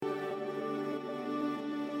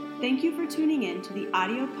Thank you for tuning in to the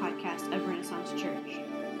audio podcast of Renaissance Church,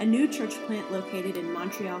 a new church plant located in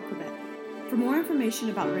Montreal, Quebec. For more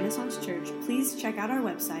information about Renaissance Church, please check out our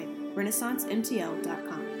website,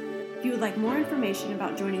 renaissancemtl.com. If you would like more information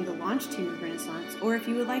about joining the launch team of Renaissance, or if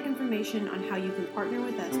you would like information on how you can partner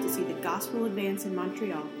with us to see the gospel advance in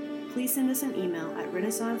Montreal, please send us an email at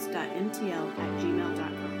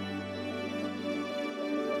renaissance.mtl@gmail.com.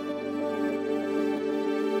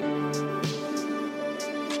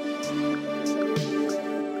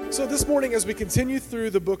 So this morning, as we continue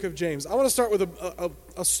through the book of James, I want to start with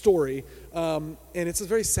a story, and it's a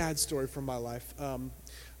very sad story from my life.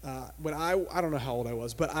 When I don't know how old I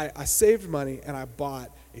was, but I saved money and I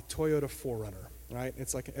bought a Toyota 4Runner, right?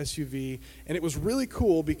 It's like an SUV, and it was really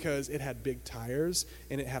cool because it had big tires,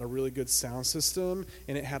 and it had a really good sound system,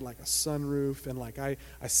 and it had like a sunroof, and like I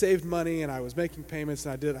saved money, and I was making payments,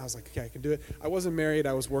 and I was like, okay, I can do it. I wasn't married,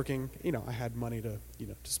 I was working, I had money to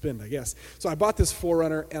spend, I guess. So I bought this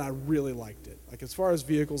 4Runner, and I really liked it. Like, as far as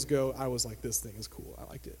vehicles go, I was like, this thing is cool, I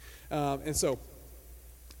liked it. And so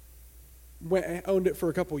I owned it for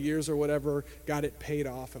a couple years or whatever, got it paid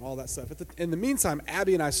off and all that stuff. In the meantime,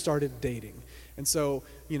 Abby and I started dating. And so,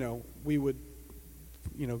 we would,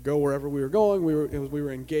 go wherever we were going. We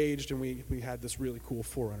were engaged, and we had this really cool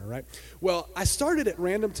 4Runner, right? Well, I started at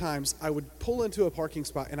random times. I would pull into a parking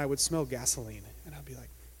spot, and I would smell gasoline. And I'd be like,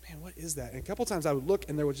 man, what is that? And a couple times I would look,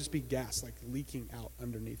 and there would just be gas, like, leaking out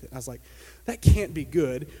underneath it. I was like, that can't be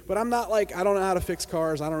good. But I'm not like, I don't know how to fix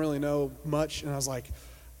cars. I don't really know much. And I was like,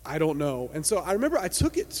 I don't know. And so I remember I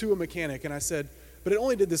took it to a mechanic, and I said, but it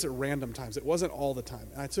only did this at random times. It wasn't all the time.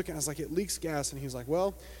 And I took it, and I was like, it leaks gas. And he's like,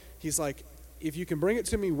 if you can bring it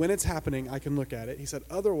to me when it's happening, I can look at it. He said,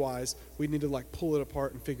 otherwise, we need to like pull it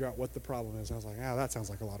apart and figure out what the problem is. And I was like, that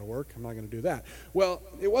sounds like a lot of work. I'm not going to do that. Well,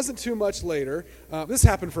 it wasn't too much later. This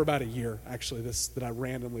happened for about a year, actually, that I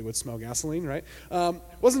randomly would smell gasoline, right?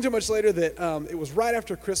 Wasn't too much later that it was right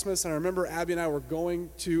after Christmas, and I remember Abby and I were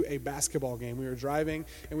going to a basketball game. We were driving,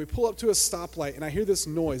 and we pull up to a stoplight, and I hear this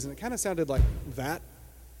noise, and it kind of sounded like that,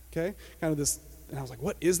 okay? Kind of this. And I was like,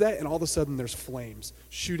 what is that? And all of a sudden, there's flames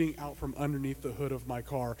shooting out from underneath the hood of my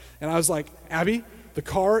car. And I was like, Abby, the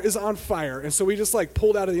car is on fire. And so we just like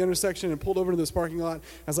pulled out of the intersection and pulled over to this parking lot. I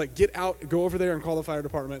was like, get out, go over there and call the fire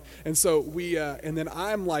department. And so and then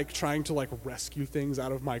I'm like trying to like rescue things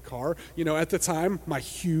out of my car. At the time, my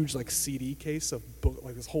huge like CD case of book,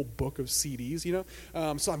 like this whole book of CDs,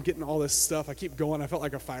 So I'm getting all this stuff. I keep going. I felt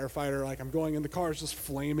like a firefighter. Like I'm going and the car is just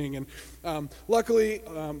flaming. And luckily,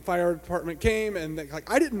 fire department came, and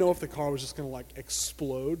I didn't know if the car was just going to like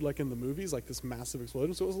explode like in the movies, like this massive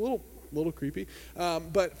explosion. So it was a little creepy.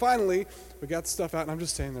 But finally, we got the stuff out, and I'm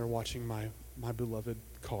just standing there watching my beloved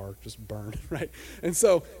car just burn, right? And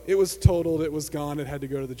so it was totaled, it was gone, it had to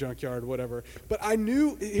go to the junkyard, whatever. But I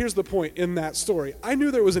knew, here's the point in that story, I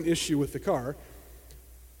knew there was an issue with the car,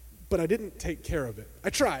 but I didn't take care of it.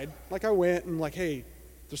 I tried, I went and hey,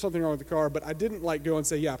 there's something wrong with the car, but I didn't go and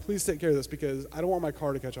say, yeah, please take care of this because I don't want my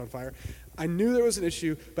car to catch on fire. I knew there was an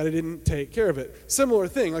issue, but I didn't take care of it. Similar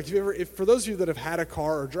thing, if for those of you that have had a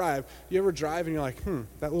car or drive, you ever drive and you're like,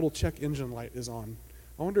 that little check engine light is on.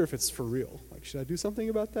 I wonder if it's for real. Should I do something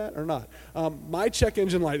about that or not? My check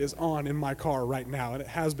engine light is on in my car right now, and it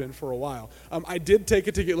has been for a while. I did take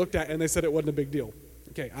it to get looked at, and they said it wasn't a big deal.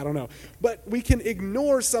 Okay, I don't know. But we can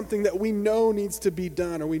ignore something that we know needs to be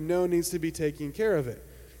done or we know needs to be taken care of it.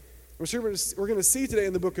 We're going to see today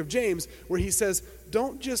in the book of James where he says,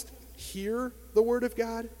 don't just hear the word of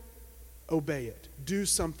God, obey it. Do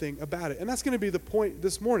something about it. And that's going to be the point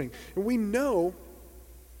this morning. And we know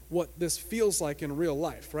what this feels like in real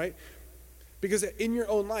life, right? Because in your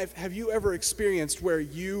own life, have you ever experienced where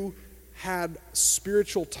you had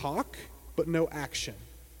spiritual talk but no action?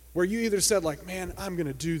 Where you either said man, I'm going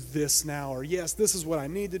to do this now, or yes, this is what I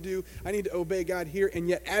need to do. I need to obey God here. And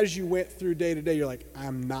yet as you went through day to day, you're like,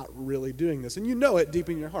 I'm not really doing this. And you know it deep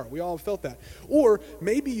in your heart. We all have felt that. Or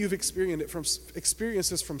maybe you've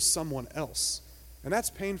experienced this from someone else. And that's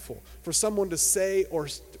painful. For someone to say or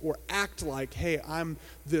act like, hey, I'm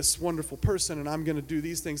this wonderful person and I'm going to do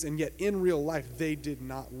these things. And yet in real life, they did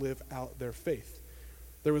not live out their faith.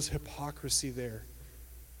 There was hypocrisy there.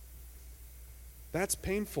 That's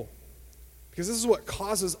painful because this is what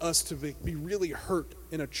causes us to be really hurt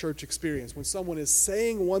in a church experience. When someone is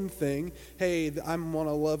saying one thing, hey, I want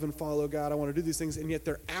to love and follow God, I want to do these things, and yet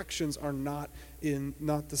their actions are not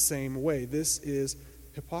the same way. This is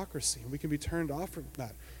hypocrisy. We can be turned off from that.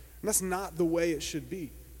 And that's not the way it should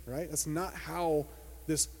be, right? That's not how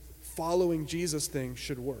this following Jesus thing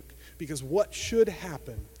should work. Because what should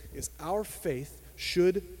happen is our faith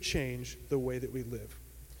should change the way that we live.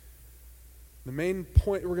 The main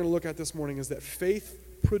point we're going to look at this morning is that faith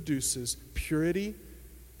produces purity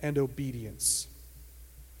and obedience.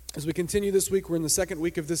 As we continue this week, we're in the second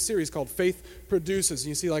week of this series called Faith Produces. And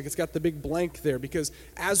you see, it's got the big blank there, because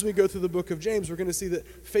as we go through the book of James, we're going to see that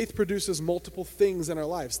faith produces multiple things in our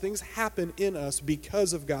lives. Things happen in us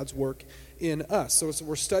because of God's work in us. So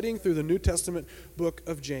we're studying through the New Testament book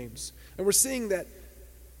of James. And we're seeing that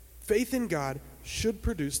faith in God should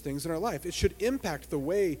produce things in our life. It should impact the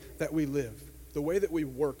way that we live, the way that we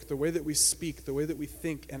work, the way that we speak, the way that we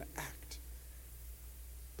think and act.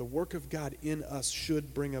 The work of God in us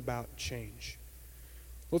should bring about change.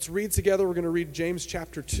 Let's read together. We're going to read James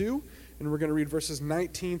chapter 2, and we're going to read verses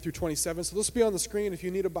 19 through 27. So this will be on the screen. If you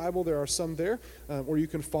need a Bible, there are some there, or you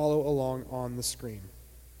can follow along on the screen.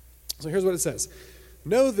 So here's what it says.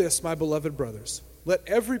 Know this, my beloved brothers. Let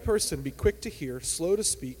every person be quick to hear, slow to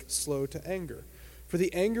speak, slow to anger. For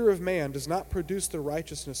the anger of man does not produce the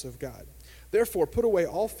righteousness of God. Therefore, put away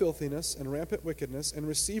all filthiness and rampant wickedness, and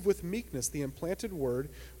receive with meekness the implanted word,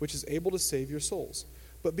 which is able to save your souls.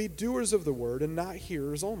 But be doers of the word, and not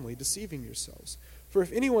hearers only, deceiving yourselves. For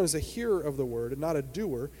if anyone is a hearer of the word, and not a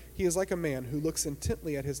doer, he is like a man who looks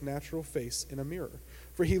intently at his natural face in a mirror.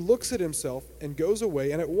 For he looks at himself, and goes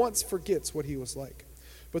away, and at once forgets what he was like.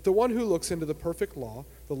 But the one who looks into the perfect law,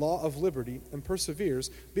 the law of liberty, and perseveres,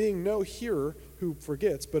 being no hearer who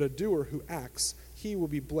forgets, but a doer who acts, he will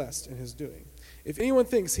be blessed in his doing. If anyone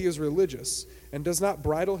thinks he is religious and does not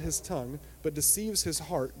bridle his tongue, but deceives his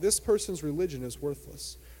heart, this person's religion is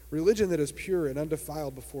worthless. Religion that is pure and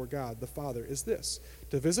undefiled before God the Father is this: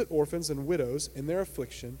 to visit orphans and widows in their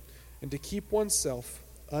affliction, and to keep oneself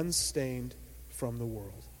unstained from the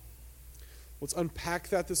world. Let's unpack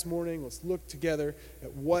that this morning. Let's look together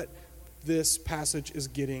at what this passage is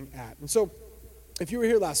getting at. And so, if you were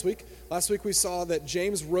here last week we saw that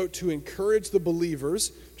James wrote to encourage the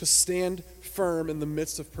believers to stand firm in the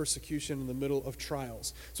midst of persecution, in the middle of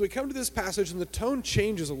trials. So we come to this passage and the tone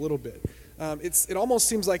changes a little bit. It almost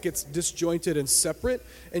seems like it's disjointed and separate,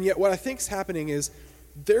 and yet what I think is happening is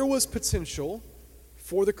there was potential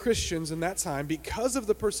for the Christians in that time, because of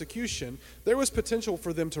the persecution, there was potential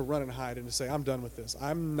for them to run and hide and to say, I'm done with this.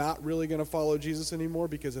 I'm not really going to follow Jesus anymore,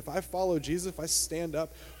 because if I follow Jesus, if I stand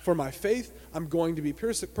up for my faith, I'm going to be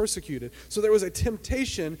persecuted. So there was a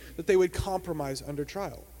temptation that they would compromise under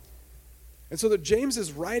trial. And so that James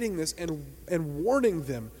is writing this and warning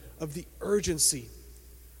them of the urgency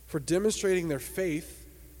for demonstrating their faith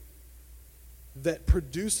that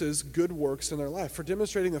produces good works in their life, for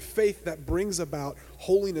demonstrating the faith that brings about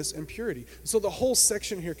holiness and purity. So the whole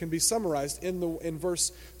section here can be summarized in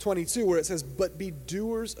verse 22, where it says, but be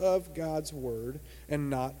doers of God's word and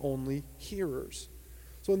not only hearers.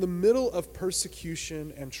 So in the middle of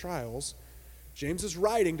persecution and trials, James is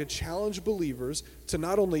writing to challenge believers to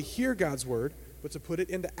not only hear God's word, but to put it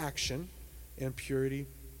into action in purity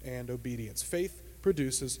and obedience. Faith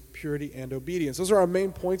produces purity and obedience. Those are our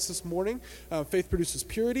main points this morning. Faith produces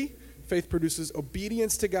purity, faith produces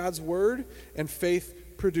obedience to God's word, and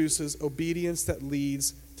faith produces obedience that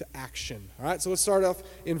leads to action. All right, so let's start off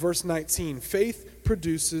in verse 19. Faith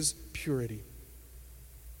produces purity.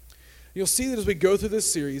 You'll see that as we go through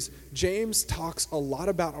this series, James talks a lot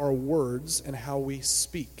about our words and how we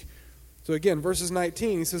speak. So again, verses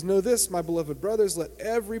 19, he says, know this, my beloved brothers, let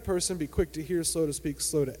every person be quick to hear, slow to speak,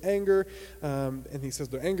 slow to anger. And he says,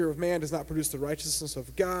 the anger of man does not produce the righteousness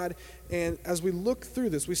of God. And as we look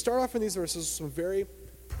through this, we start off in these verses with some very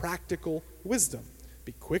practical wisdom.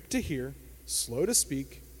 Be quick to hear, slow to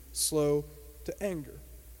speak, slow to anger.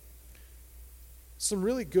 Some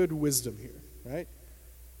really good wisdom here, right?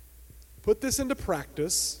 Put this into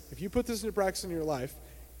practice. If you put this into practice in your life,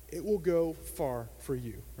 it will go far for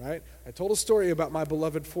you, right? I told a story about my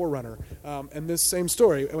beloved Forerunner, and this same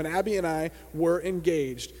story, when Abby and I were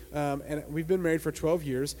engaged, and we've been married for 12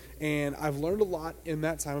 years, and I've learned a lot in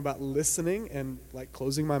that time about listening and like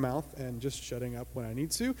closing my mouth and just shutting up when I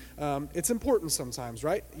need to. It's important sometimes,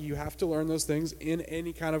 right? You have to learn those things in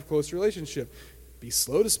any kind of close relationship. Be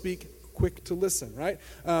slow to speak, quick to listen, right?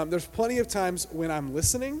 There's plenty of times when I'm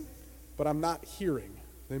listening, but I'm not hearing.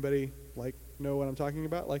 Anybody know what I'm talking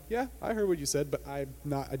about? Yeah, I heard what you said, but I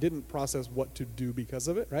didn't process what to do because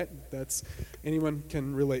of it, right? Anyone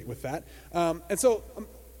can relate with that. And so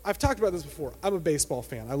I've talked about this before. I'm a baseball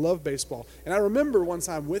fan. I love baseball. And I remember one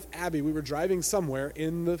time with Abby, we were driving somewhere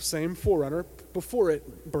in the same Forerunner before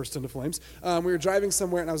it burst into flames. We were driving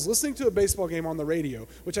somewhere, and I was listening to a baseball game on the radio,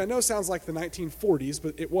 which I know sounds like the 1940s,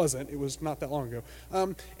 but it wasn't. It was not that long ago.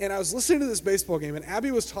 And I was listening to this baseball game, and Abby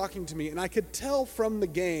was talking to me, and I could tell from the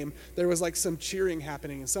game there was like some cheering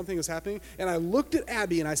happening and something was happening. And I looked at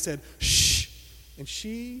Abby, and I said, shh. And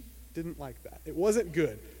she didn't like that. It wasn't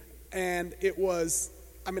good. And it was,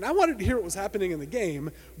 I wanted to hear what was happening in the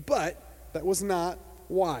game, but that was not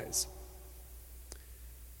wise.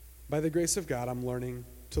 By the grace of God, I'm learning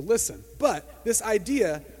to listen. But this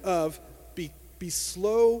idea of be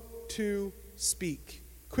slow to speak,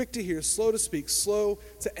 quick to hear, slow to speak, slow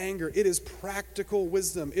to anger, it is practical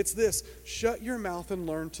wisdom. It's this: shut your mouth and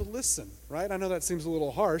learn to listen, right? I know that seems a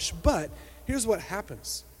little harsh, but here's what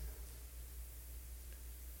happens.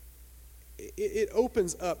 It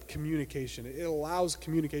opens up communication. It allows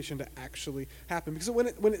communication to actually happen. Because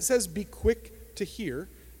when it says be quick to hear,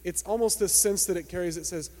 it's almost this sense that it carries. It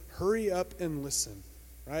says hurry up and listen,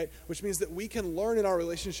 right? Which means that we can learn in our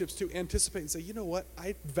relationships to anticipate and say, you know what?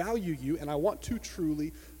 I value you and I want to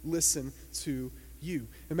truly listen to you.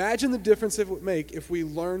 Imagine the difference it would make if we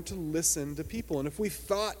learned to listen to people and if we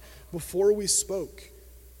thought before we spoke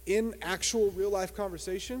in actual real life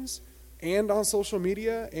conversations and on social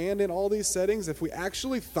media and in all these settings. If we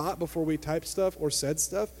actually thought before we typed stuff or said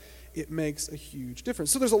stuff, it makes a huge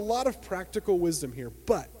difference. So there's a lot of practical wisdom here,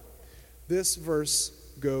 but this verse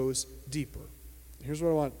goes deeper. Here's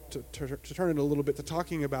what I want to turn it a little bit to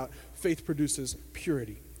talking about faith produces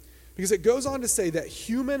purity. Because it goes on to say that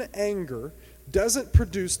human anger doesn't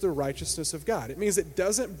produce the righteousness of God. It means it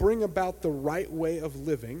doesn't bring about the right way of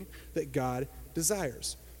living that God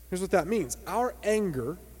desires. Here's what that means. Our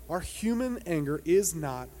anger, our human anger, is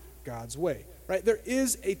not God's way, right? There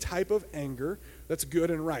is a type of anger that's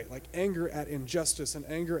good and right, like anger at injustice and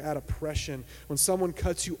anger at oppression. When someone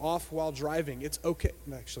cuts you off while driving, it's okay.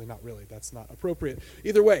 Actually, not really. That's not appropriate.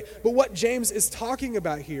 Either way. But what James is talking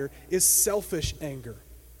about here is selfish anger.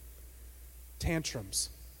 Tantrums,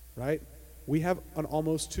 right? We have an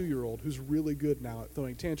almost 2-year-old who's really good now at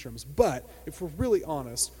throwing tantrums. But if we're really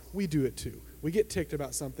honest, we do it too. We get ticked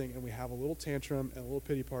about something and we have a little tantrum and a little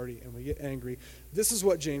pity party and we get angry. This is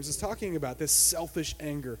what James is talking about, this selfish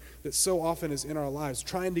anger that so often is in our lives,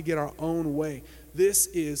 trying to get our own way. This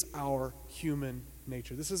is our human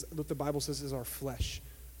nature. This is what the Bible says is our flesh.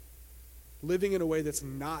 Living in a way that's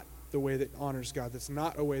not the way that honors God, that's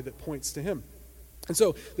not a way that points to Him. And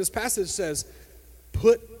so this passage says,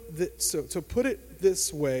 put it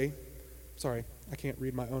this way. Sorry, I can't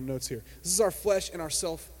read my own notes here. This is our flesh and our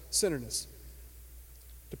self-centeredness.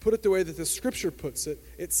 To put it the way that the scripture puts it,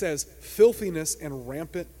 it says filthiness and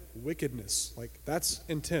rampant wickedness. Like, that's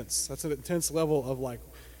intense. That's an intense level of like,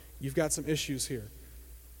 you've got some issues here.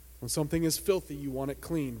 When something is filthy, you want it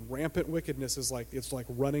clean. Rampant wickedness is like, it's like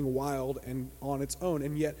running wild and on its own.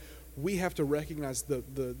 And yet we have to recognize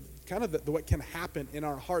the kind of what can happen in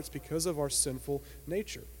our hearts because of our sinful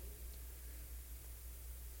nature.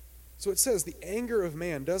 So it says the anger of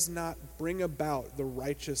man does not bring about the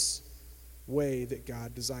righteous way that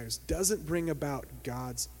God desires, doesn't bring about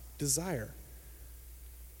God's desire.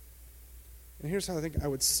 And here's how I think I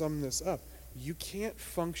would sum this up. You can't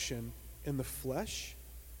function in the flesh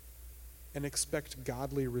and expect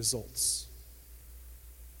godly results.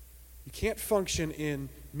 You can't function in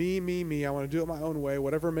me, I want to do it my own way,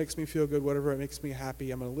 whatever makes me feel good, whatever makes me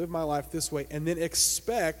happy, I'm going to live my life this way, and then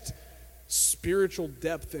expect spiritual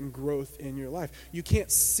depth and growth in your life. You can't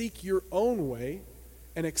seek your own way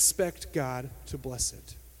and expect God to bless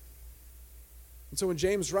it. And so when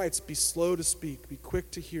James writes, be slow to speak, be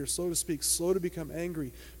quick to hear, slow to speak, slow to become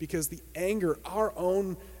angry, because the anger, our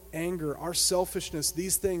own anger, our selfishness,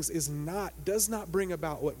 these things does not bring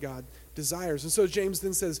about what God desires. And so James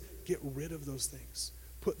then says, get rid of those things.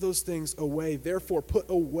 Put those things away. Therefore, put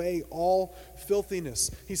away all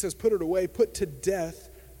filthiness. He says, put it away, put to death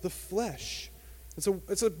the flesh.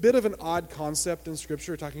 It's a bit of an odd concept in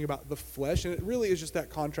Scripture, talking about the flesh, and it really is just that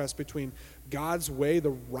contrast between God's way, the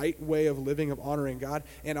right way of living, of honoring God,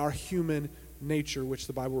 and our human nature, which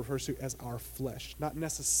the Bible refers to as our flesh. Not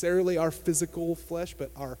necessarily our physical flesh,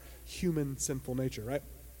 but our human sinful nature, right?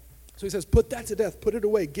 So he says, put that to death, put it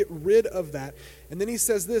away, get rid of that. And then he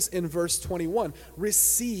says this in verse 21,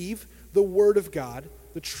 receive the word of God,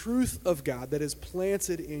 the truth of God that is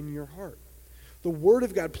planted in your heart. The word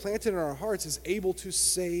of God planted in our hearts is able to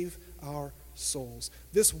save our souls.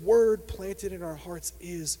 This word planted in our hearts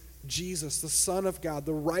is Jesus, the Son of God,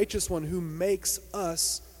 the righteous one who makes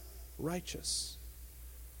us righteous.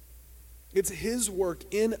 It's his work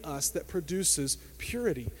in us that produces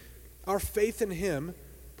purity. Our faith in him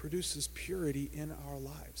produces purity in our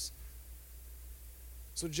lives.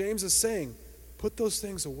 So James is saying, put those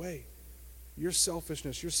things away. Your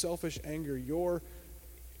selfishness, your selfish anger, your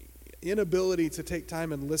inability to take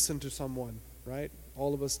time and listen to someone, right?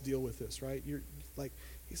 All of us deal with this, right?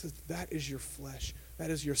 He says, that is your flesh. That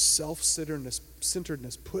is your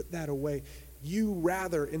self-centeredness. Put that away.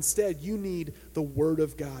 Instead, you need the Word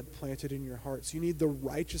of God planted in your hearts. You need the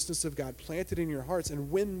righteousness of God planted in your hearts.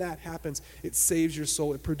 And when that happens, it saves your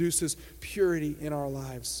soul. It produces purity in our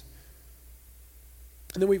lives.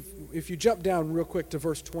 And then if you jump down real quick to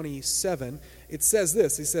verse 27, it says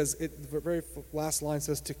this. The very last line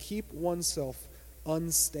says, to keep oneself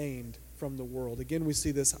unstained from the world. Again, we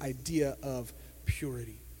see this idea of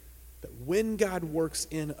purity. That when God works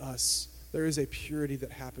in us, there is a purity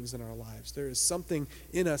that happens in our lives. There is something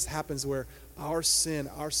in us happens where our sin,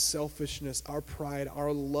 our selfishness, our pride,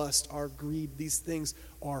 our lust, our greed, these things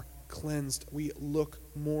are cleansed. We look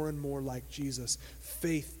more and more like Jesus.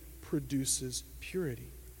 Faith produces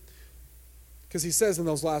purity. Because he says in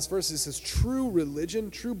those last verses, he says, true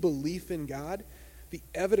religion, true belief in God, the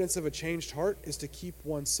evidence of a changed heart is to keep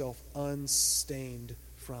oneself unstained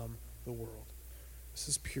from the world. This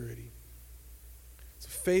is purity. So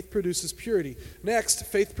faith produces purity. Next,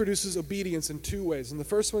 faith produces obedience in two ways. And the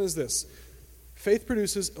first one is this. Faith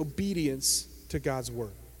produces obedience to God's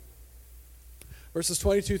word. Verses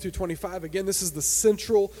 22 through 25, again, this is the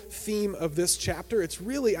central theme of this chapter. It's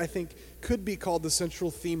really, I think, could be called the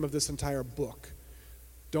central theme of this entire book.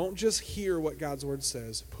 Don't just hear what God's word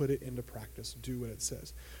says, put it into practice. Do what it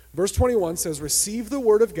says. Verse 21 says, receive the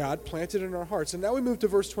word of God planted in our hearts. And now we move to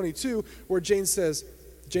verse 22, where James says,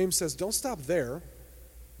 don't stop there.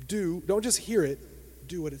 Don't just hear it,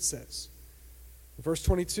 do what it says. Verse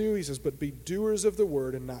 22, he says, but be doers of the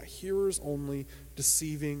word and not hearers only,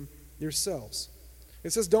 deceiving yourselves.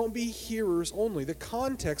 It says don't be hearers only. The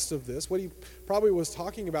context of this, what he probably was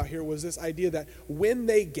talking about here, was this idea that when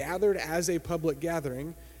they gathered as a public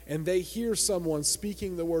gathering and they hear someone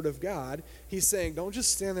speaking the word of God, he's saying don't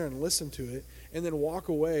just stand there and listen to it and then walk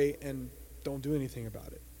away and don't do anything about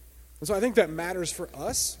it. And so I think that matters for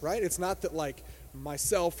us, right? It's not that like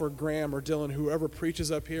myself or Graham or Dylan, whoever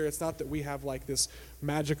preaches up here, it's not that we have like this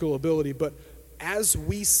magical ability, but as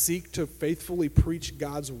we seek to faithfully preach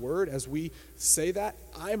God's word, as we say that,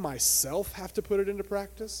 I myself have to put it into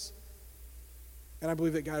practice. And I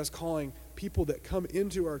believe that God is calling people that come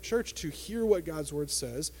into our church to hear what God's word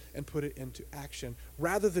says and put it into action,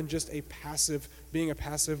 rather than just being a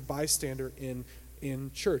passive bystander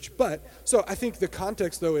in church. So I think the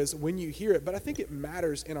context, though, is when you hear it, but I think it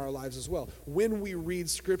matters in our lives as well. When we read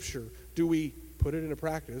Scripture, do we put it into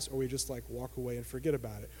practice, or we just like walk away and forget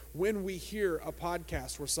about it? When we hear a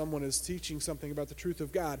podcast where someone is teaching something about the truth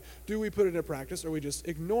of God, do we put it into practice, or we just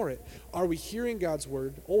ignore it? Are we hearing God's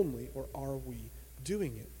word only, or are we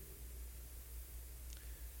doing it?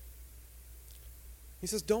 He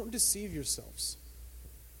says, don't deceive yourselves.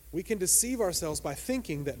 We can deceive ourselves by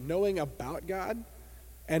thinking that knowing about God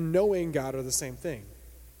and knowing God are the same thing.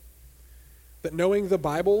 That knowing the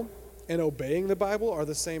Bible and obeying the Bible are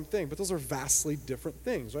the same thing, but those are vastly different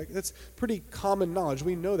things, right? That's pretty common knowledge.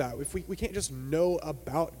 We know that. If we can't just know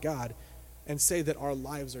about God and say that our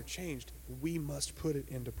lives are changed, we must put it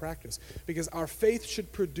into practice, because our faith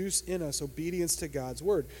should produce in us obedience to God's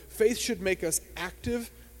word. Faith should make us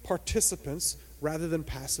active participants rather than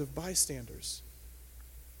passive bystanders.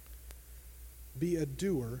 Be a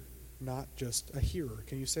doer, not just a hearer.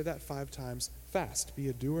 Can you say that 5 times fast? Be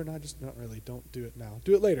a doer, not really. Don't do it now.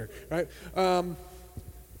 Do it later, right?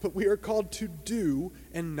 But we are called to do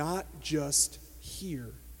and not just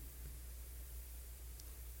hear.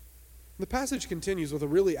 The passage continues with a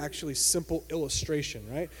really actually simple illustration,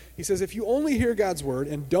 right? He says, if you only hear God's word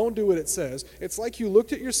and don't do what it says, it's like you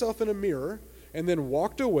looked at yourself in a mirror and then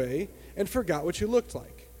walked away and forgot what you looked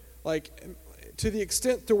like. Like, to the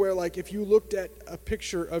extent to where, like, if you looked at a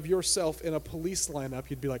picture of yourself in a police lineup,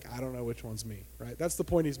 you'd be like, I don't know which one's me, right? That's the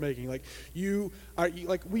point he's making. Like,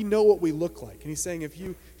 we know what we look like. And he's saying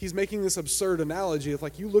he's making this absurd analogy of,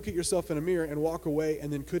 like, you look at yourself in a mirror and walk away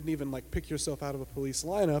and then couldn't even, like, pick yourself out of a police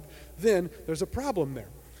lineup, then there's a problem there.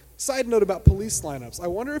 Side note about police lineups. I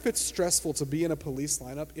wonder if it's stressful to be in a police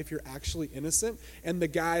lineup if you're actually innocent and the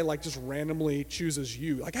guy like just randomly chooses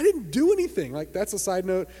you. Like, I didn't do anything. Like, that's a side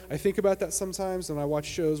note. I think about that sometimes when I watch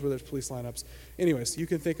shows where there's police lineups. Anyways, you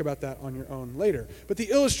can think about that on your own later. But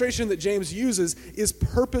the illustration that James uses is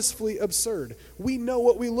purposefully absurd. We know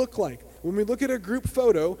what we look like. When we look at a group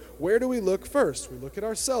photo, where do we look first? We look at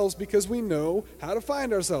ourselves because we know how to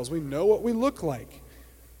find ourselves. We know what we look like.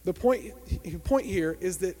 The point here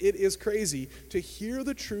is that it is crazy to hear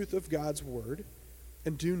the truth of God's word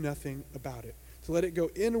and do nothing about it, to let it go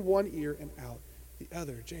in one ear and out the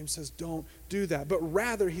other. James says, don't do that. But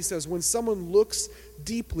rather, he says, when someone looks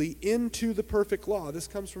deeply into the perfect law, this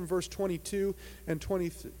comes from verse 22 and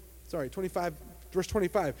 25 Verse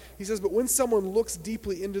 25, he says, but when someone looks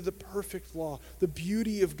deeply into the perfect law, the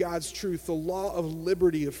beauty of God's truth, the law of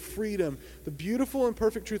liberty, of freedom, the beautiful and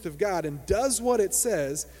perfect truth of God, and does what it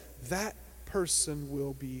says, that person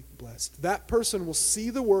will be blessed. That person will see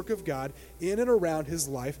the work of God in and around his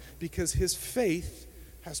life because his faith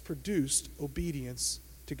has produced obedience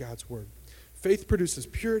to God's word. Faith produces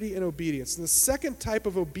purity and obedience. And the second type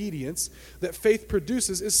of obedience that faith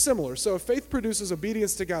produces is similar. So if faith produces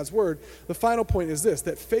obedience to God's word, the final point is this,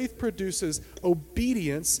 that faith produces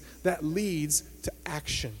obedience that leads to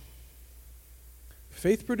action.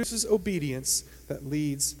 Faith produces obedience that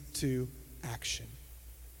leads to action.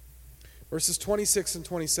 Verses 26 and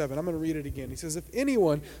 27, I'm going to read it again. He says, if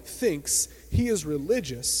anyone thinks he is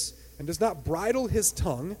religious and does not bridle his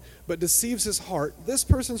tongue, but deceives his heart, this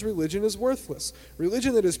person's religion is worthless.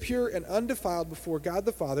 Religion that is pure and undefiled before God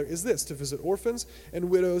the Father is this, to visit orphans and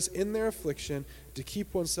widows in their affliction, to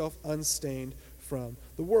keep oneself unstained from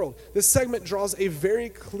the world. This segment draws a very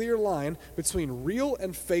clear line between real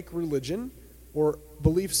and fake religion or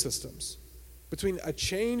belief systems, between a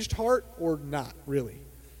changed heart or not really.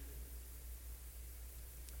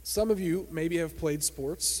 Some of you maybe have played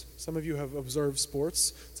sports. Some of you have observed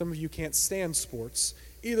sports. Some of you can't stand sports.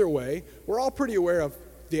 Either way, we're all pretty aware of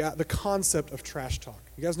the concept of trash talk.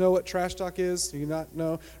 You guys know what trash talk is? Do you not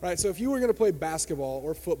know? Right, so if you were going to play basketball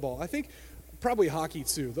or football, I think probably hockey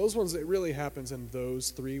too. Those ones, it really happens in those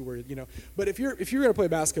three where, but if you're going to play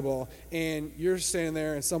basketball and you're standing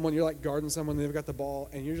there and you're like guarding someone, they've got the ball,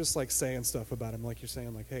 and you're just like saying stuff about them, like you're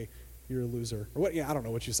saying like, hey, you're a loser. Or what? Yeah, I don't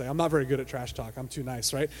know what you say. I'm not very good at trash talk. I'm too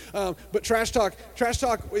nice, right? But trash talk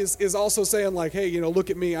is also saying like, hey, look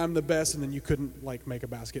at me, I'm the best, and then you couldn't like make a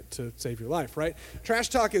basket to save your life, right? Trash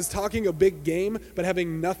talk is talking a big game but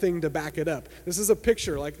having nothing to back it up. This is a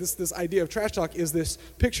picture, like this idea of trash talk is this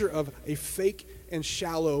picture of a fake and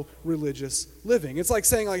shallow religious living. It's like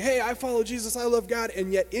saying like, hey, I follow Jesus, I love God,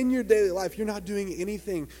 and yet in your daily life you're not doing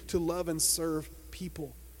anything to love and serve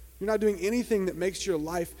people. You're not doing anything that makes your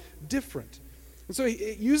life different. And so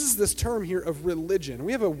it uses this term here of religion.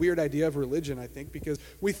 We have a weird idea of religion, I think, because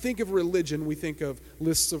we think of religion, we think of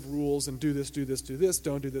lists of rules and do this, do this, do this,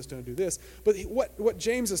 don't do this, don't do this. But what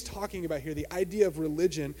James is talking about here, the idea of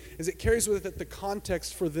religion, is it carries with it the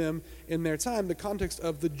context for them in their time, the context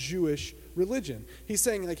of the Jewish religion. He's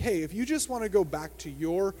saying like, hey, if you just want to go back to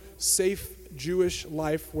your safe Jewish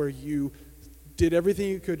life where you did everything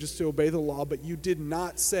you could just to obey the law, but you did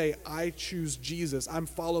not say, I choose Jesus, I'm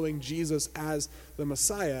following Jesus as the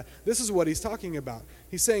Messiah. This is what he's talking about.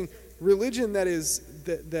 He's saying religion that is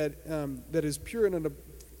pure and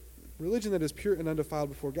religion that is pure and undefiled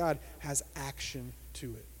before God has action to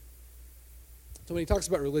it. So when he talks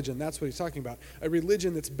about religion, that's what he's talking about. A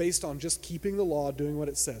religion that's based on just keeping the law, doing what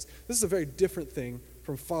it says. This is a very different thing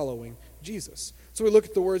from following Jesus. So we look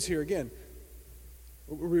at the words here again.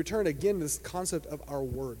 We return again to this concept of our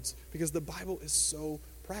words, because the Bible is so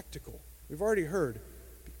practical. We've already heard,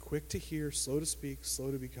 be quick to hear, slow to speak,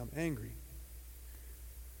 slow to become angry.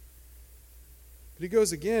 But he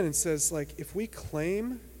goes again and says, like, if we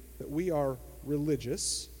claim that we are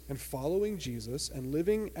religious and following Jesus and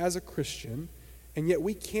living as a Christian, and yet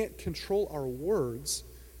we can't control our words,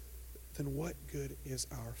 then what good is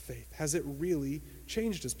our faith? Has it really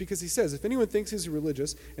changed us? Because he says, if anyone thinks he's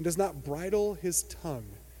religious and does not bridle his tongue.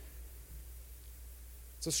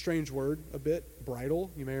 It's a strange word a bit,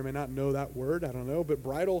 bridle. You may or may not know that word, I don't know. But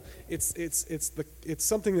bridle, it's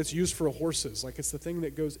something that's used for horses. Like it's the thing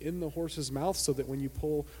that goes in the horse's mouth so that when you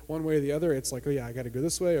pull one way or the other, it's like, oh yeah, I got to go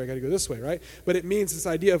this way or I got to go this way, right? But it means this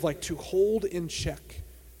idea of like to hold in check.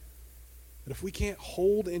 That if we can't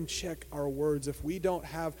hold in check our words, if we don't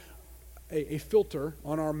have a filter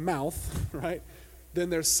on our mouth, right, then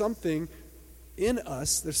there's something in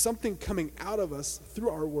us, there's something coming out of us through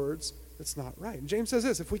our words that's not right. And James says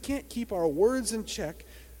this, if we can't keep our words in check,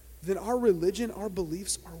 then our religion, our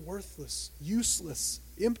beliefs are worthless, useless,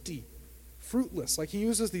 empty, fruitless. Like he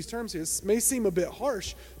uses these terms here. It may seem a bit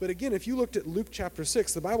harsh, but again, if you looked at Luke chapter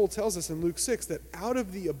 6, the Bible tells us in Luke 6 that out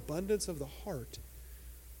of the abundance of the heart,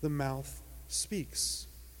 the mouth speaks.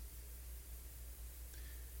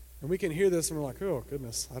 And we can hear this and we're like, oh,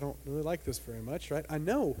 goodness, I don't really like this very much, right? I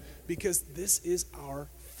know, because this is our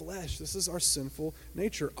flesh. This is our sinful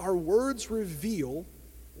nature. Our words reveal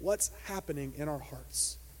what's happening in our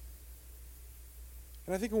hearts.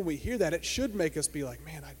 And I think when we hear that, it should make us be like,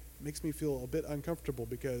 man, it makes me feel a bit uncomfortable,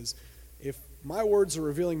 because if my words are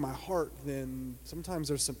revealing my heart, then sometimes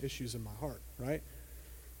there's some issues in my heart, right?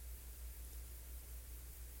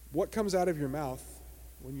 What comes out of your mouth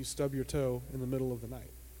when you stub your toe in the middle of the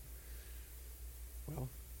night? Well,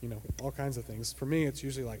 all kinds of things. For me, it's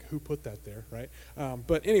usually like, who put that there, right?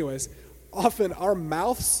 But anyways, often our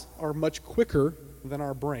mouths are much quicker than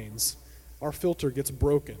our brains. Our filter gets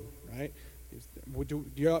broken, right?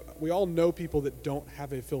 We all know people that don't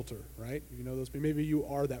have a filter, right? You know those. Maybe you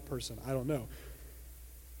are that person. I don't know.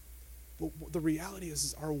 But the reality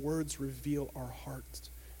is our words reveal our hearts.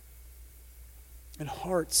 And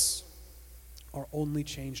hearts are only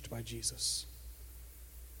changed by Jesus.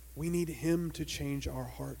 We need him to change our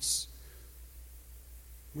hearts.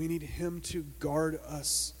 We need him to guard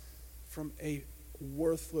us from a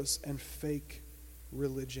worthless and fake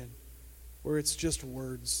religion where it's just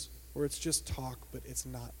words, where it's just talk, but it's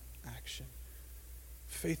not action.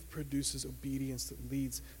 Faith produces obedience that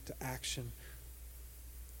leads to action.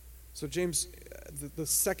 So James, the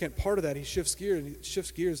second part of that, he shifts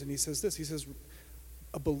gears and he says this. He says,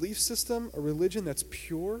 a belief system, a religion that's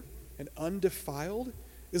pure and undefiled,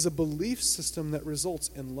 is a belief system that results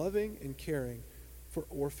in loving and caring for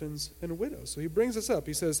orphans and widows. So he brings this up.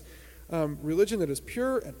 He says, religion that is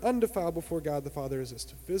pure and undefiled before God the Father is this,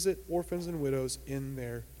 to visit orphans and widows in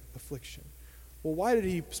their affliction. Well, why did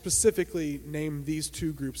he specifically name these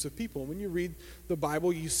two groups of people? When you read the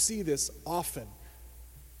Bible, you see this often,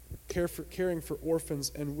 caring for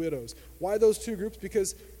orphans and widows. Why those two groups?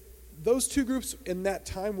 Because those two groups in that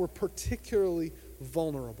time were particularly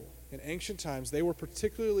vulnerable. In ancient times, they were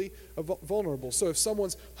particularly vulnerable. So if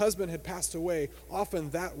someone's husband had passed away, often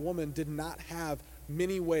that woman did not have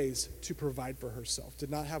many ways to provide for herself, did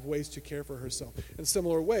not have ways to care for herself. In a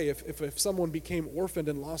similar way, if someone became orphaned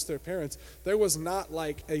and lost their parents, there was not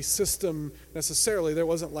like a system necessarily. There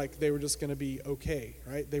wasn't like they were just going to be okay,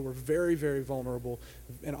 right? They were very, very vulnerable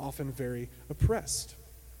and often very oppressed.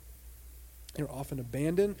 They were often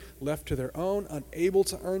abandoned, left to their own, unable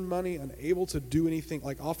to earn money, unable to do anything.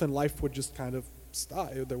 Like often life would just kind of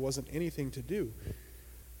stop. There wasn't anything to do.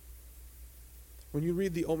 When you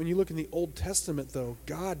look in the Old Testament, though,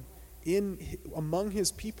 God among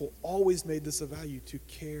his people always made this a value, to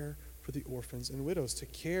care for the orphans and widows, to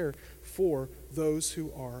care for those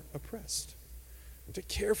who are oppressed, to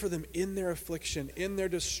care for them in their affliction, in their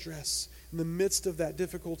distress, in the midst of that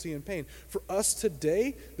difficulty and pain. For us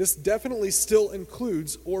today, this definitely still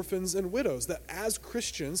includes orphans and widows, that as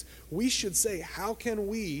Christians, we should say, how can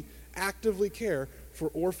we actively care for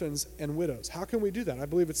orphans and widows? How can we do that? I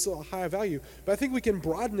believe it's still a high value, but I think we can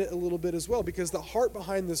broaden it a little bit as well, because the heart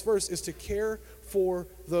behind this verse is to care for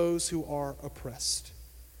those who are oppressed,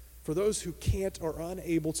 for those who can't or are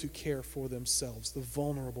unable to care for themselves, the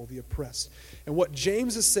vulnerable, the oppressed. And what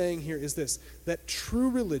James is saying here is this, that true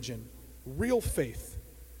religion, real faith,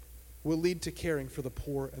 will lead to caring for the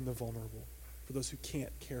poor and the vulnerable, for those who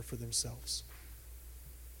can't care for themselves.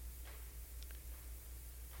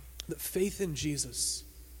 That faith in Jesus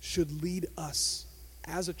should lead us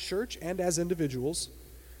as a church and as individuals.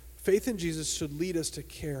 Faith in Jesus should lead us to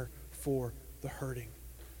care for the hurting,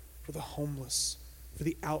 for the homeless, for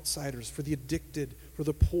the outsiders, for the addicted, for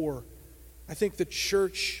the poor. I think the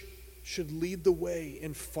church should lead the way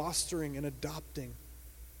in fostering and adopting.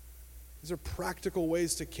 These are practical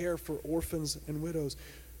ways to care for orphans and widows.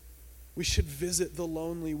 We should visit the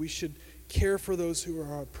lonely. We should care for those who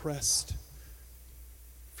are oppressed,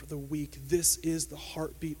 for the weak. This is the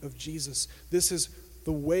heartbeat of Jesus. This is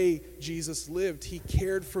the way Jesus lived. He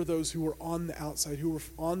cared for those who were on the outside, who were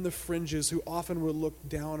on the fringes, who often were looked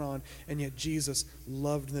down on, and yet Jesus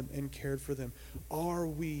loved them and cared for them. Are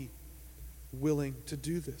we willing to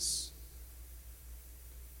do this?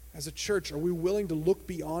 As a church, are we willing to look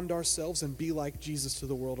beyond ourselves and be like Jesus to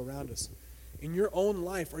the world around us? In your own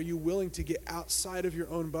life, are you willing to get outside of your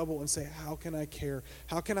own bubble and say, how can I care?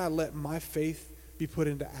 How can I let my faith be put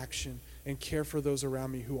into action and care for those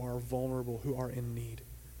around me who are vulnerable, who are in need?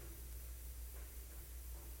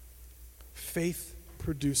 Faith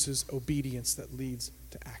produces obedience that leads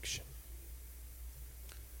to action.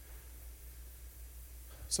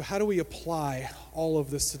 So how do we apply all of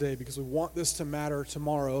this today? Because we want this to matter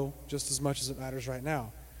tomorrow just as much as it matters right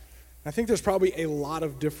now. I think there's probably a lot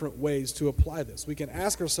of different ways to apply this. We can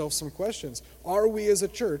ask ourselves some questions. Are we as a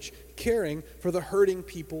church caring for the hurting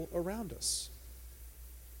people around us?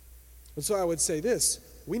 And so I would say this,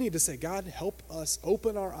 we need to say, God, help us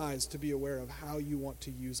open our eyes to be aware of how you want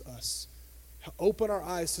to use us. Open our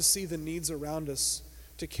eyes to see the needs around us,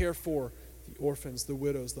 to care for the orphans, the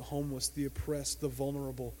widows, the homeless, the oppressed, the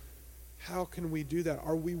vulnerable. How can we do that?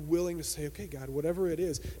 Are we willing to say, okay, God, whatever it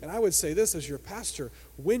is? And I would say this as your pastor,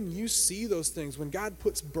 when you see those things, when God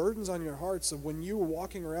puts burdens on your hearts of when you were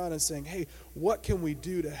walking around and saying, hey, what can we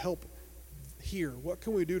do to help here? What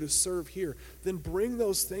can we do to serve here? Then bring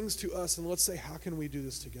those things to us and let's say, how can we do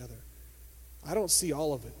this together? I don't see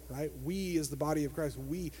all of it, right? We as the body of Christ,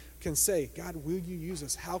 we can say, God, will you use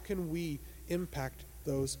us? How can we impact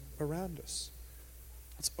those around us?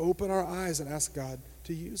 Let's open our eyes and ask God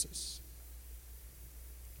to use us.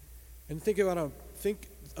 And think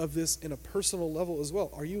of this in a personal level as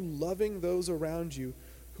well. Are you loving those around you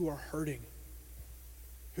who are hurting,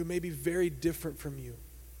 who may be very different from you?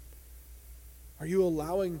 Are you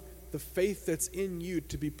allowing the faith that's in you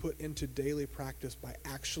to be put into daily practice by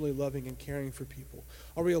actually loving and caring for people?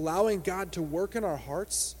 Are we allowing God to work in our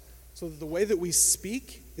hearts so that the way that we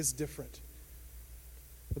speak is different?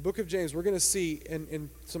 The book of James, we're going to see in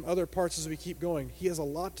some other parts as we keep going, he has a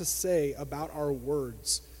lot to say about our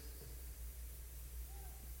words.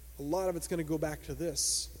 A lot of it's going to go back to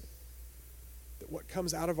this, that what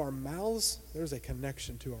comes out of our mouths, there's a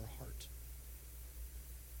connection to our heart.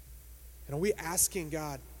 And are we asking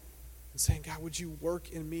God and saying, God, would you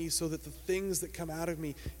work in me so that the things that come out of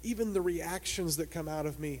me, even the reactions that come out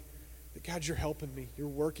of me, that God, you're helping me, you're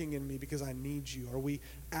working in me because I need you? Are we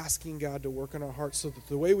asking God to work in our hearts so that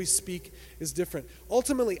the way we speak is different?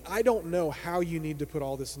 Ultimately, I don't know how you need to put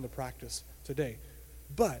all this into practice today,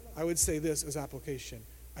 but I would say this as application.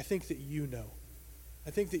 I think that you know. I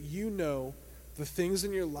think that you know the things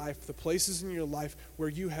in your life, the places in your life where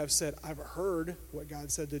you have said, I've heard what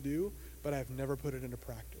God said to do, but I've never put it into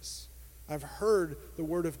practice. I've heard the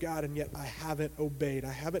word of God, and yet I haven't obeyed.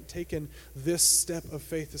 I haven't taken this step of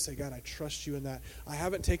faith to say, God, I trust you in that. I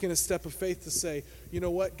haven't taken a step of faith to say, you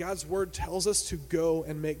know what? God's word tells us to go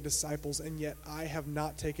and make disciples, and yet I have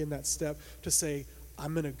not taken that step to say,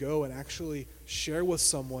 I'm going to go and actually share with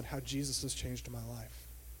someone how Jesus has changed my life.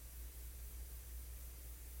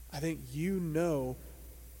 I think you know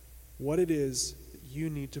what it is that you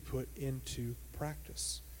need to put into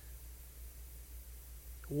practice.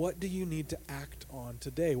 What do you need to act on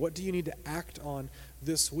today? What do you need to act on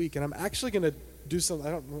this week? And I'm actually going to do something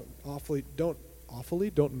I don't often,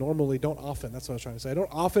 that's what I was trying to say. I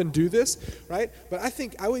don't often do this, right? But I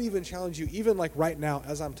think I would even challenge you, even like right now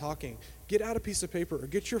as I'm talking, get out a piece of paper or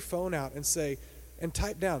get your phone out and say, and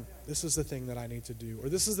type down, this is the thing that I need to do, or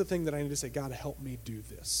this is the thing that I need to say, God, help me do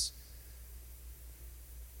this.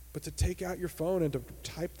 But to take out your phone and to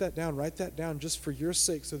type that down, write that down just for your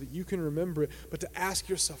sake so that you can remember it, but to ask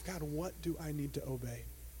yourself, God, what do I need to obey?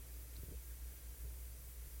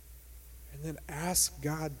 And then ask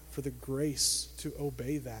God for the grace to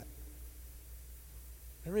obey that.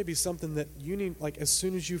 There may be something that you need, like as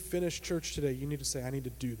soon as you finish church today, you need to say, I need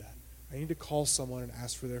to do that. I need to call someone and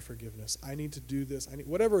ask for their forgiveness. I need to do this.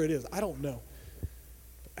 Whatever it is, I don't know.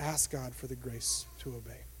 But ask God for the grace to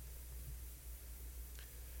obey.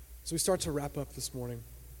 So we start to wrap up this morning,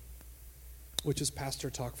 which is pastor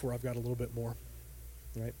talk for I've got a little bit more,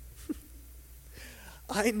 right?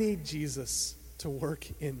 I need Jesus to work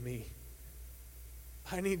in me.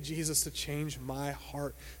 I need Jesus to change my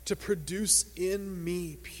heart, to produce in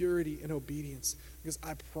me purity and obedience. Because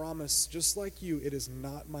I promise, just like you, it is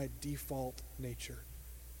not my default nature.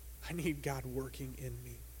 I need God working in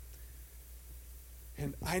me.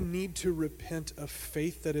 And I need to repent of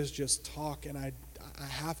faith that is just talk, and I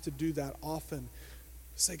have to do that often.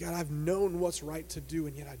 Say, God, I've known what's right to do,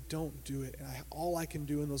 and yet I don't do it. And all I can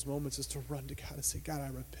do in those moments is to run to God and say, God, I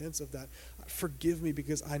repent of that. Forgive me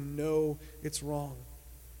because I know it's wrong.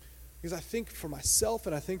 Because I think for myself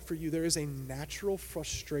and I think for you, there is a natural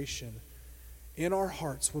frustration in our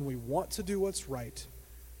hearts when we want to do what's right,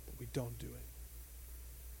 but we don't do it.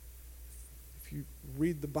 If you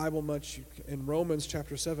read the Bible much, in Romans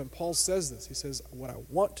chapter 7, Paul says this. He says, what I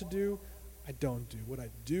want to do, I don't do. What I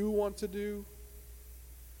do want to do,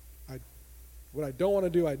 what I don't want to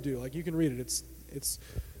do, I do. Like you can read it. It's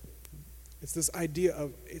this idea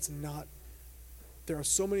of it's not, there are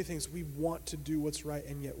so many things we want to do what's right,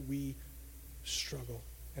 and yet we struggle.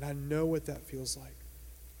 And I know what that feels like.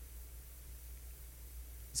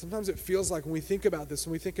 Sometimes it feels like when we think about this,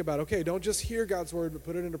 when we think about, okay, don't just hear God's word, but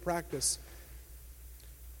put it into practice,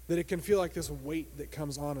 that it can feel like this weight that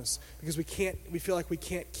comes on us because we feel like we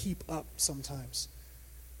can't keep up sometimes.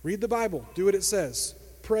 Read the Bible, do what it says,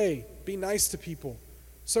 pray, be nice to people,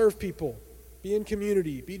 serve people, be in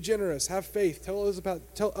community, be generous, have faith,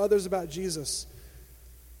 tell others about Jesus.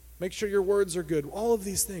 Make sure your words are good, all of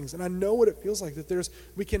these things. And I know what it feels like, that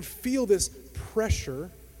we can feel this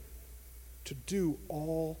pressure to do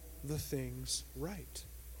all the things right.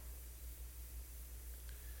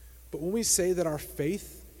 But when we say that our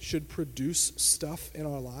faith should produce stuff in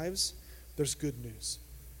our lives, there's good news.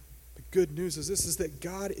 The good news is this, is that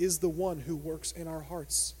God is the one who works in our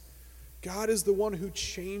hearts. God is the one who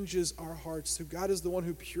changes our hearts. God is the one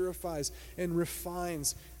who purifies and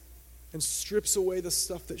refines. and strips away the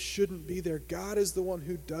stuff that shouldn't be there. God is the one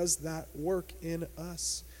who does that work in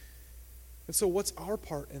us. And so what's our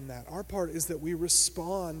part in that? Our part is that we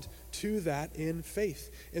respond to that in faith.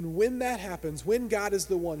 And when that happens, when God is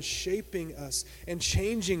the one shaping us and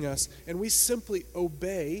changing us, and we simply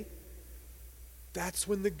obey, that's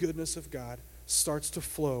when the goodness of God starts to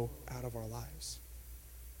flow out of our lives.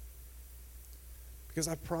 Because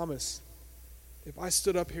I promise, if I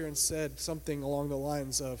stood up here and said something along the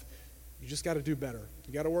lines of, you just got to do better,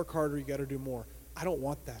 you got to work harder, you got to do more, I don't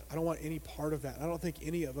want that. I don't want any part of that. I don't think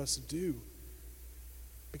any of us do.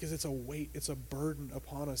 Because it's a weight, it's a burden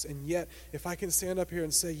upon us. And yet, if I can stand up here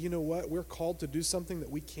and say, you know what, we're called to do something that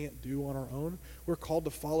we can't do on our own. We're called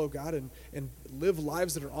to follow God and live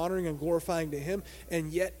lives that are honoring and glorifying to Him.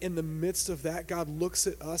 And yet, in the midst of that, God looks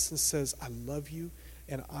at us and says, I love you,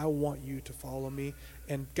 and I want you to follow me.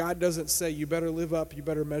 And God doesn't say, you better live up, you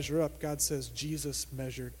better measure up. God says, Jesus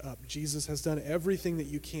measured up. Jesus has done everything that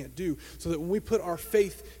you can't do. So that when we put our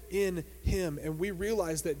faith in Him and we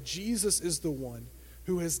realize that Jesus is the one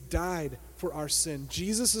who has died for our sin.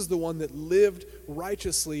 Jesus is the one that lived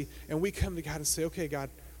righteously, and we come to God and say, okay, God,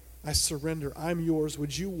 I surrender. I'm yours.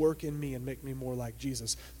 Would you work in me and make me more like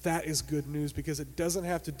Jesus? That is good news because it doesn't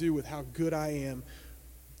have to do with how good I am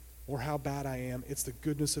or how bad I am. It's the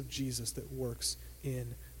goodness of Jesus that works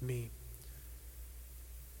in me.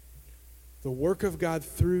 The work of God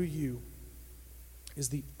through you is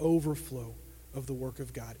the overflow of the work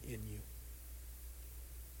of God in you.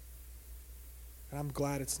 And I'm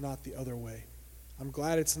glad it's not the other way. I'm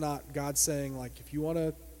glad it's not God saying, like, if you want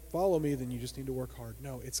to follow me, then you just need to work hard.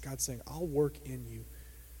 No, it's God saying, I'll work in you.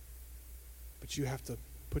 But you have to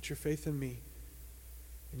put your faith in me.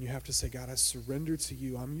 And you have to say, God, I surrender to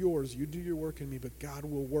you. I'm yours. You do your work in me, but God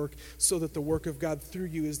will work so that the work of God through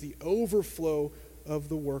you is the overflow of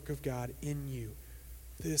the work of God in you.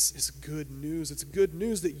 This is good news. It's good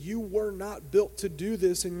news that you were not built to do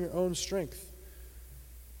this in your own strength.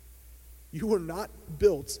 You were not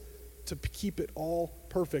built to keep it all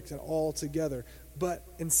perfect and all together. But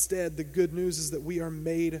instead, the good news is that we are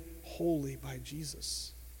made holy by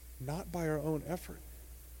Jesus, not by our own effort.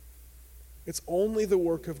 It's only the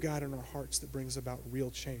work of God in our hearts that brings about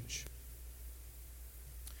real change.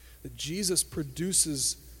 That Jesus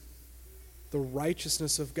produces the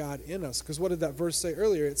righteousness of God in us. Because what did that verse say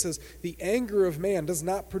earlier? It says, the anger of man does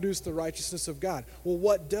not produce the righteousness of God. Well,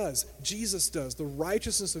 what does? Jesus does. The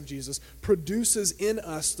righteousness of Jesus produces in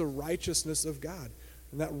us the righteousness of God.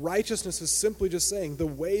 And that righteousness is simply just saying the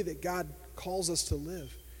way that God calls us to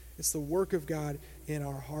live. It's the work of God in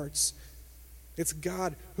our hearts. It's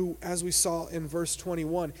God who, as we saw in verse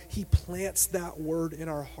 21, He plants that word in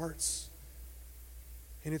our hearts.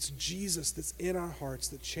 And it's Jesus that's in our hearts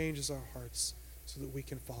that changes our hearts so that we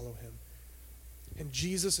can follow Him. And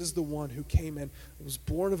Jesus is the one who came and was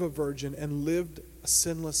born of a virgin and lived a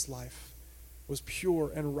sinless life, was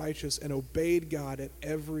pure and righteous and obeyed God at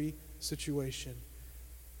every situation.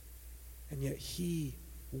 And yet He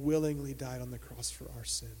willingly died on the cross for our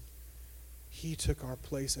sin. He took our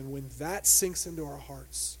place. And when that sinks into our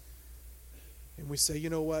hearts and we say,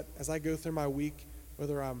 you know what, as I go through my week,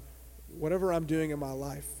 whatever I'm doing in my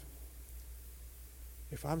life,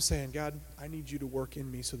 if I'm saying, God, I need you to work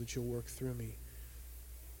in me so that you'll work through me,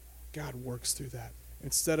 God works through that.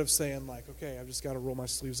 Instead of saying like, okay, I've just got to roll my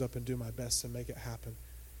sleeves up and do my best and make it happen,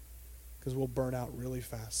 because we'll burn out really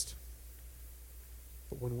fast.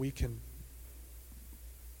 But when we can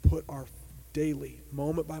put our daily,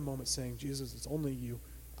 moment by moment, saying, Jesus, it's only you.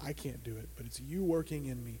 I can't do it, but it's you working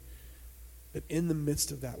in me. That in the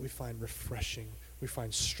midst of that, we find refreshing. We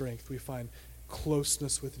find strength. We find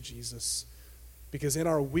closeness with Jesus. Because in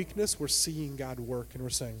our weakness, we're seeing God work, and we're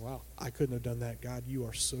saying, wow, I couldn't have done that. God, you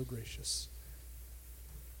are so gracious.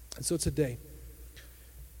 And so today,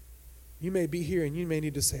 you may be here and you may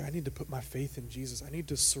need to say, I need to put my faith in Jesus. I need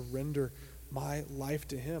to surrender my life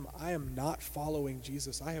to Him. I am not following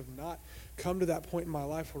Jesus. I have not come to that point in my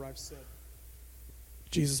life where I've said,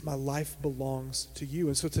 Jesus, my life belongs to you.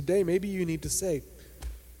 And so today, maybe you need to say,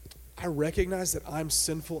 I recognize that I'm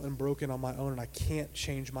sinful and broken on my own and I can't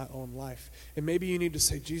change my own life. And maybe you need to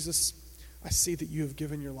say, Jesus, I see that you have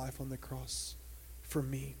given your life on the cross for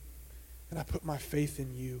me, and I put my faith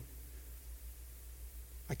in you.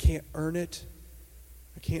 I can't earn it.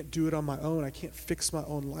 I can't do it on my own. I can't fix my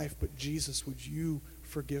own life, but Jesus, would you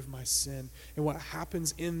forgive my sin? And what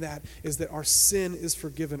happens in that is that our sin is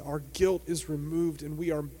forgiven, our guilt is removed, and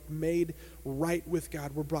we are made right with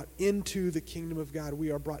God. We're brought into the kingdom of God.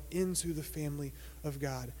 We are brought into the family of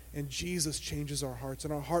God. And Jesus changes our hearts,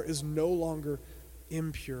 and our heart is no longer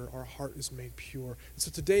impure, our heart is made pure. And so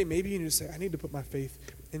today, maybe you need to say, I need to put my faith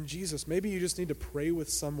in Jesus. Maybe you just need to pray with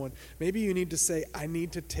someone. Maybe you need to say, I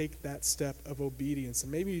need to take that step of obedience.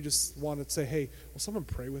 And maybe you just want to say, hey, will someone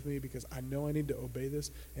pray with me because I know I need to obey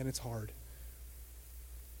this and it's hard.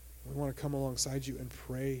 We want to come alongside you and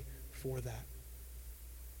pray for that.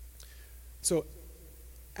 So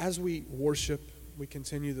as we worship, we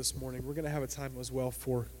continue this morning, we're going to have a time as well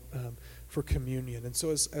for communion. And so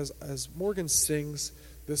as Morgan sings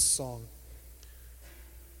this song,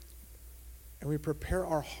 and we prepare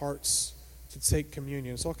our hearts to take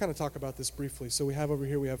communion. So I'll kind of talk about this briefly. So we have over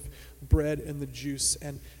here, we have bread and the juice.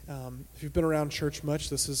 And if you've been around church much,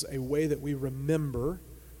 this is a way that we remember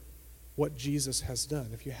what Jesus has done.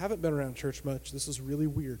 If you haven't been around church much, this is really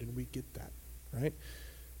weird, and we get that, right?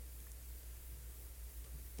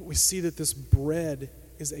 But we see that this bread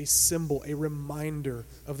is a symbol, a reminder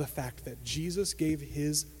of the fact that Jesus gave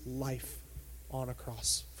his life on a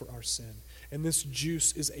cross for our sin. And this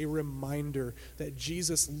juice is a reminder that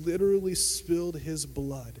Jesus literally spilled his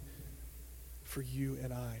blood for you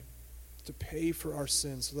and I to pay for our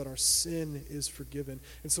sins so that our sin is forgiven.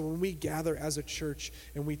 And so when we gather as a church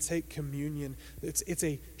and we take communion, it's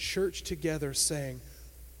a church together saying,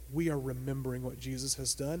 we are remembering what Jesus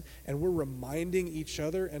has done, and we're reminding each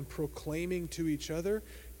other and proclaiming to each other,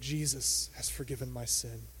 Jesus has forgiven my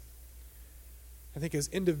sin. I think as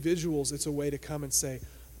individuals, it's a way to come and say,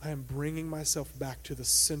 I am bringing myself back to the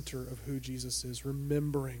center of who Jesus is,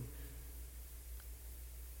 remembering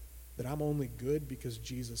that I'm only good because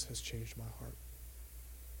Jesus has changed my heart.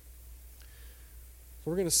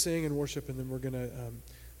 So we're going to sing and worship, and then we're going to,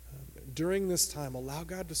 during this time, allow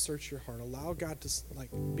God to search your heart. Allow God to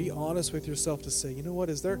be honest with yourself to say, you know what,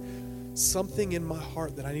 is there something in my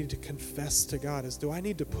heart that I need to confess to God? Do I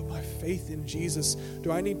need to put my faith in Jesus?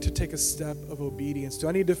 Do I need to take a step of obedience? Do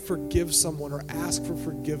I need to forgive someone or ask for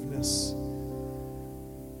forgiveness?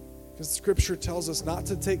 Because Scripture tells us not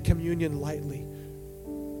to take communion lightly.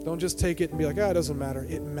 Don't just take it and be like, it doesn't matter.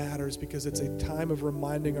 It matters because it's a time of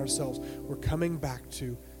reminding ourselves we're coming back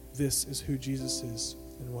to this is who Jesus is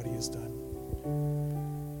and what he has done.